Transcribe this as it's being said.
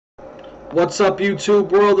What's up, YouTube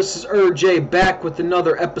world? This is J back with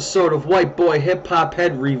another episode of White Boy Hip Hop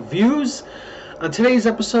Head Reviews. On today's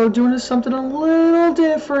episode, doing something a little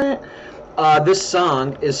different. This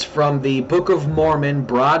song is from the Book of Mormon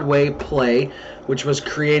Broadway play, which was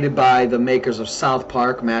created by the makers of South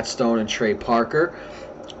Park, Matt Stone and Trey Parker.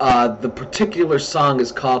 The particular song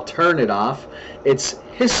is called Turn It Off. It's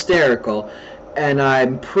hysterical, and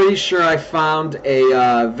I'm pretty sure I found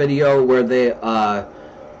a video where they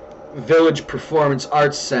Village Performance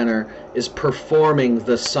Arts Center is performing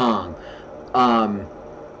the song.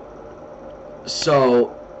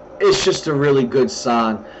 So it's just a really good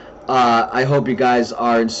song. I hope you guys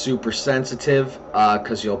aren't super sensitive,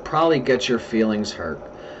 because you'll probably get your feelings hurt,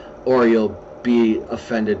 or you'll be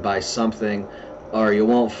offended by something, or you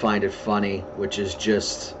won't find it funny, which is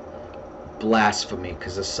just blasphemy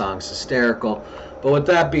because the song's hysterical. But with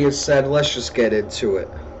that being said, let's just get into it.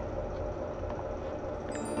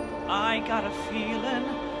 I got a feeling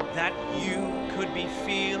that you could be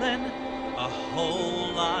feeling a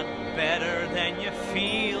whole lot better than you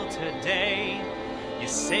feel today. You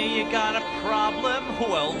say you got a problem,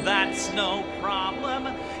 well that's no problem.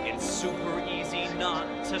 It's super easy not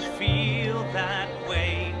to feel that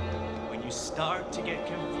way. When you start to get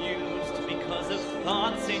confused because of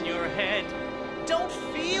thoughts in your head, don't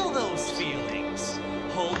feel those feelings,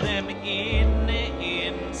 hold them in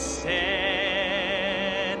instead.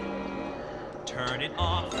 Turn it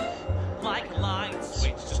off like a light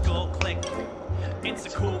switch, just go click. It's a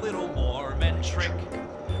cool little Mormon trick.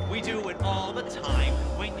 We do it all the time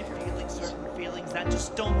when you're feeling certain feelings that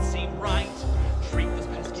just don't seem right. Treat those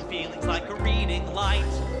pesky feelings like a reading light.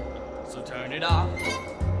 So turn it off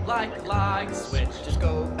like a light switch, just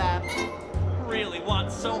go bap. Really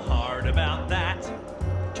what's so hard about that?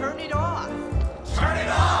 Turn it off. Turn it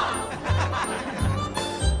off!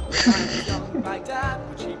 My dad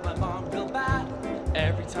would treat my mom real bad.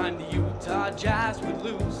 Every time the Utah Jazz would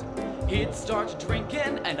lose, he'd start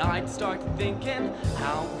drinking and I'd start thinking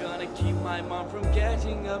how I'm gonna keep my mom from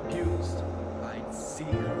getting abused. I'd see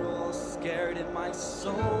her all scared and my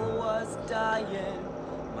soul was dying.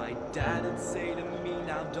 My dad would say to me,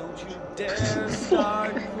 now don't you dare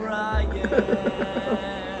start crying.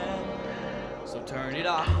 So turn it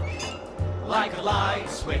off like a light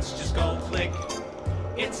switch, just go click.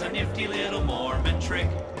 It's a nifty little Mormon trick.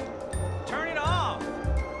 Turn it off.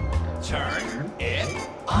 Turn it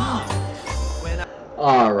off.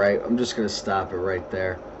 Alright, I'm just gonna stop it right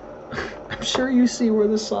there. I'm sure you see where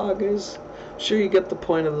the song is. I'm sure you get the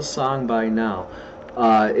point of the song by now.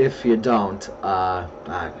 If you don't, I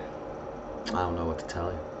don't know what to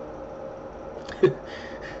tell you.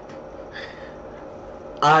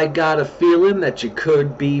 I got a feeling that you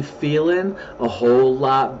could be feeling a whole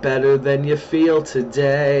lot better than you feel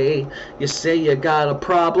today. You say you got a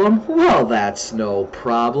problem? Well, that's no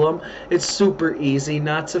problem. It's super easy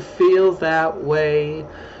not to feel that way.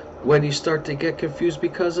 When you start to get confused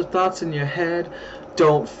because of thoughts in your head,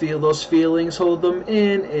 don't feel those feelings, hold them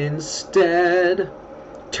in instead.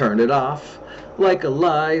 Turn it off like a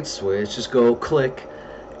light switch, just go click.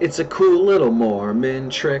 It's a cool little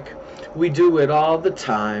Mormon trick. We do it all the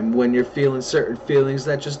time when you're feeling certain feelings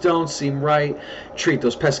that just don't seem right. Treat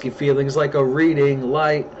those pesky feelings like a reading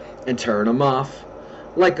light and turn them off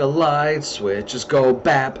like a light switch, just go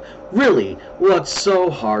bap. Really, what's so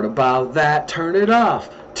hard about that? Turn it off.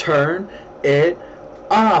 Turn it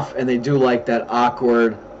off. And they do like that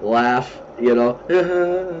awkward laugh, you know.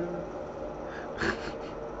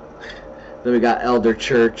 Then we got Elder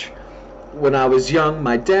Church. When I was young,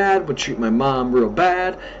 my dad would treat my mom real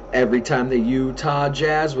bad. Every time the Utah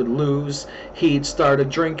Jazz would lose, he'd start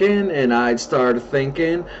drinking and I'd start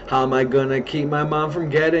thinking, how am I gonna keep my mom from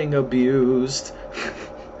getting abused?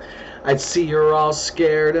 I'd see her all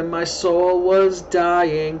scared and my soul was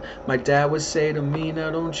dying. My dad would say to me,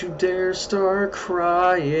 now don't you dare start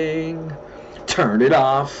crying. Turn it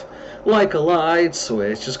off like a light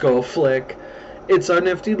switch, just go flick. It's our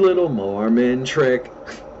nifty little Mormon trick.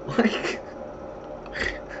 Like,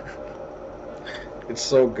 it's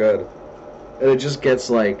so good, and it just gets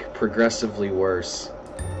like progressively worse.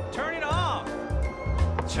 Turn it off.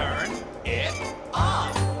 Turn it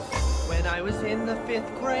off. When I was in the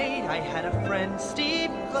 5th grade, I had a friend, Steve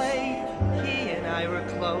Glade. He and I were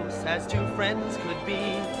close as two friends could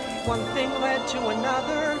be. One thing led to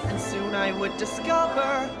another, and soon I would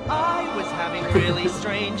discover I was having really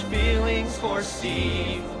strange feelings for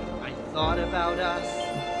Steve. I thought about us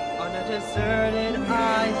on a deserted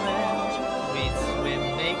island. We'd swim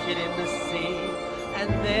naked in the sea, and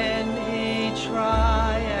then he'd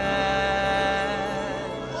try and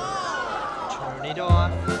turn it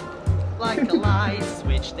off like a light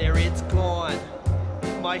switch. There is it's gone.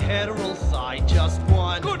 My hetero side just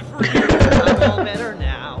won. Good for you. I'm all better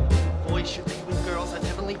now. Boys should be with girls, that's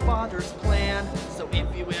Heavenly Father's plan. So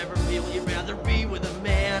if you ever feel you'd rather be with a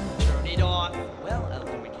man, turn it off. Well,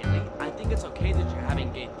 Elder McKinley, I think it's okay that you're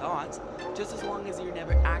having gay thoughts, just as long as you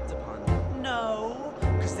never act upon them. No,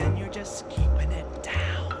 cause then you're just keeping it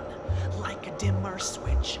down. Like a dimmer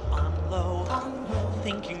switch on low.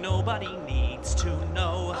 Thinking nobody needs to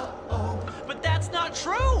know. But that's not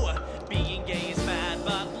true. Being gay is bad,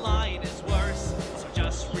 but lying is worse. So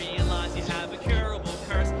just realize you have a curable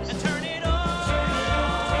curse and turn it on.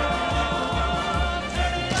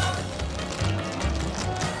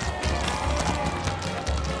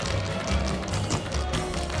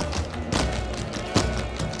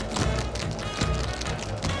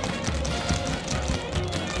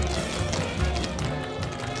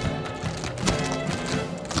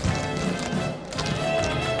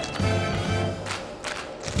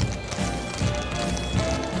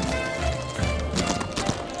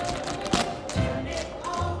 Turn it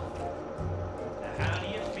on. How do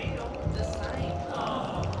you feel? The same.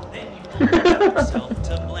 Oh, then you have yourself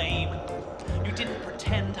to blame. You didn't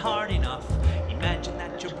pretend hard enough. Imagine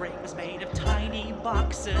that your brain was made of tiny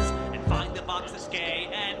boxes, and find the box that's gay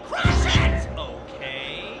and crush it.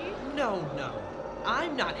 Okay. No,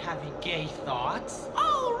 I'm not having gay thoughts.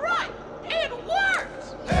 All right, it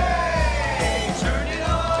worked. Hey, turn it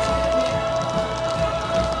on.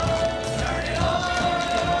 Turn it on.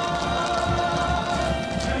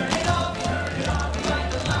 Turn it off. Turn it off like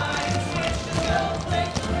the light switch. Just go click,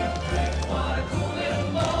 click, click. Wanna cool it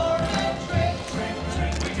more and trick, trick,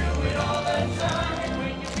 trick. We do it all the time.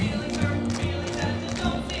 When you're feeling certain feelings that just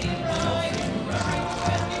don't seem right.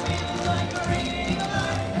 Rescue feelings like you're reading a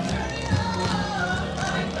line. Turn it on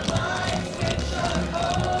like the light switch on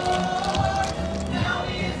cord. Now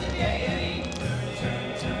here's the gaiety.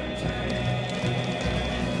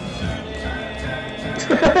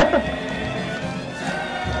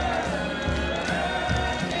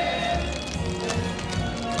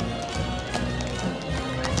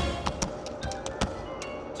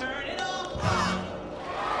 Turn it off.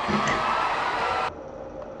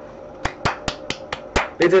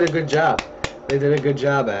 They did a good job. They did a good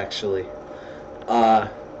job, actually.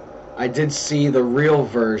 I did see the real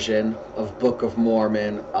version of Book of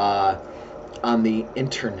Mormon on the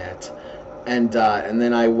internet, and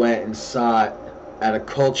then I went and saw it at a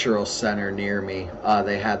cultural center near me.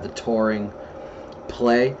 They had the touring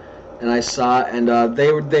play, and I saw it, and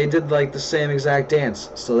they did like the same exact dance,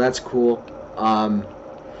 so that's cool.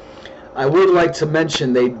 I would like to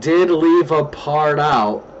mention they did leave a part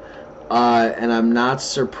out, and I'm not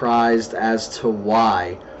surprised as to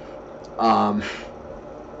why.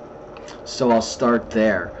 So I'll start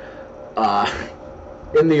there.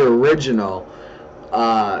 In the original,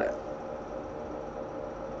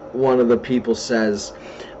 one of the people says,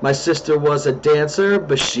 "My sister was a dancer,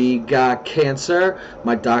 but she got cancer.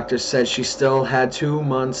 My doctor said she still had 2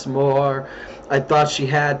 months more. I thought she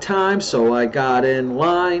had time, so I got in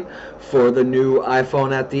line for the new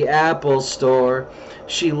iPhone at the Apple store.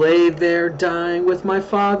 She lay there dying with my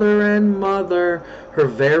father and mother. Her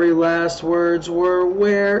very last words were,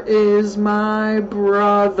 'Where is my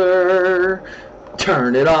brother?'"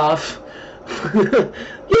 Turn it off.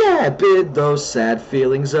 Yeah, bid those sad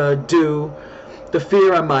feelings adieu. The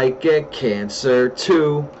fear I might get cancer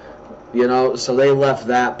too. You know, so they left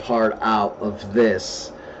that part out of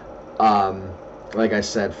this. Like I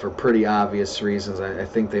said, for pretty obvious reasons. I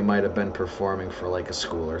think they might have been performing for like a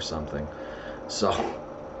school or something. So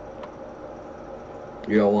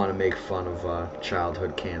you don't want to make fun of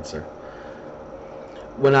childhood cancer.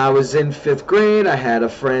 When I was in 5th grade, I had a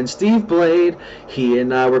friend, Steve Blade. He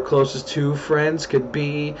and I were close as 2 friends could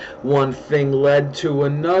be. One thing led to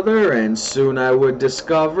another, and soon I would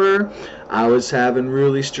discover I was having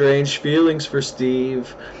really strange feelings for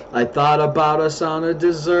Steve. I thought about us on a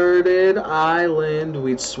deserted island.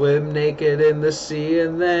 We'd swim naked in the sea,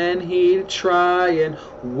 and then he'd try and,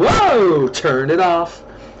 whoa, turn it off.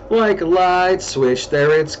 Like a light switch,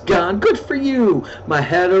 there it's gone. Good for you. My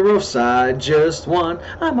hetero side just won.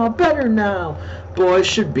 I'm all better now. Boys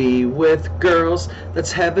should be with girls.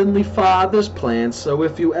 That's Heavenly Father's plan. So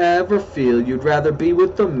if you ever feel you'd rather be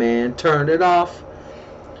with a man, turn it off.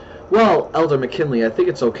 Well, Elder McKinley, I think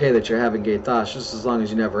it's okay that you're having gay thoughts just as long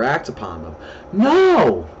as you never act upon them.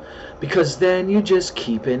 No! Because then you're just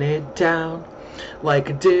keeping it down. Like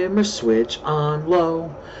a dimmer switch on low.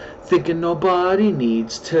 thinking nobody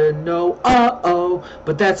needs to know. Uh-oh,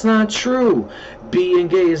 but that's not true. Being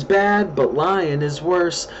gay is bad, but lying is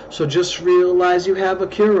worse. So just realize you have a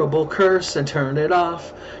curable curse and turn it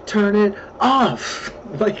off. Turn it off.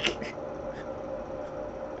 Like...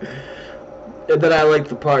 And then I like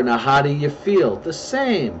the part, now how do you feel? The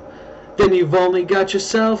same. Then you've only got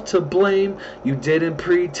yourself to blame. You didn't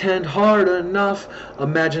pretend hard enough.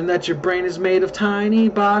 Imagine that your brain is made of tiny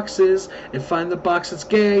boxes and find the box that's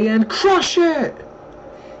gay and crush it.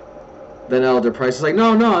 Then Elder Price is like,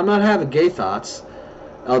 no, I'm not having gay thoughts.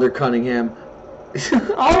 Elder Cunningham,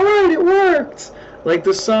 alright, it worked. Like,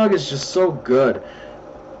 the song is just so good.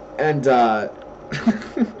 And,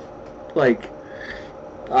 like,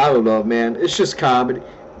 I don't know, man. It's just comedy.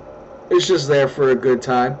 It's just there for a good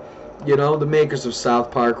time. You know, the makers of South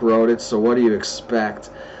Park wrote it, so what do you expect?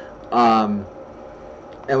 And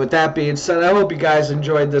with that being said, I hope you guys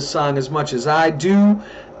enjoyed this song as much as I do.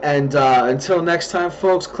 And until next time,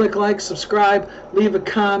 folks, click like, subscribe, leave a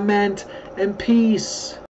comment, and peace.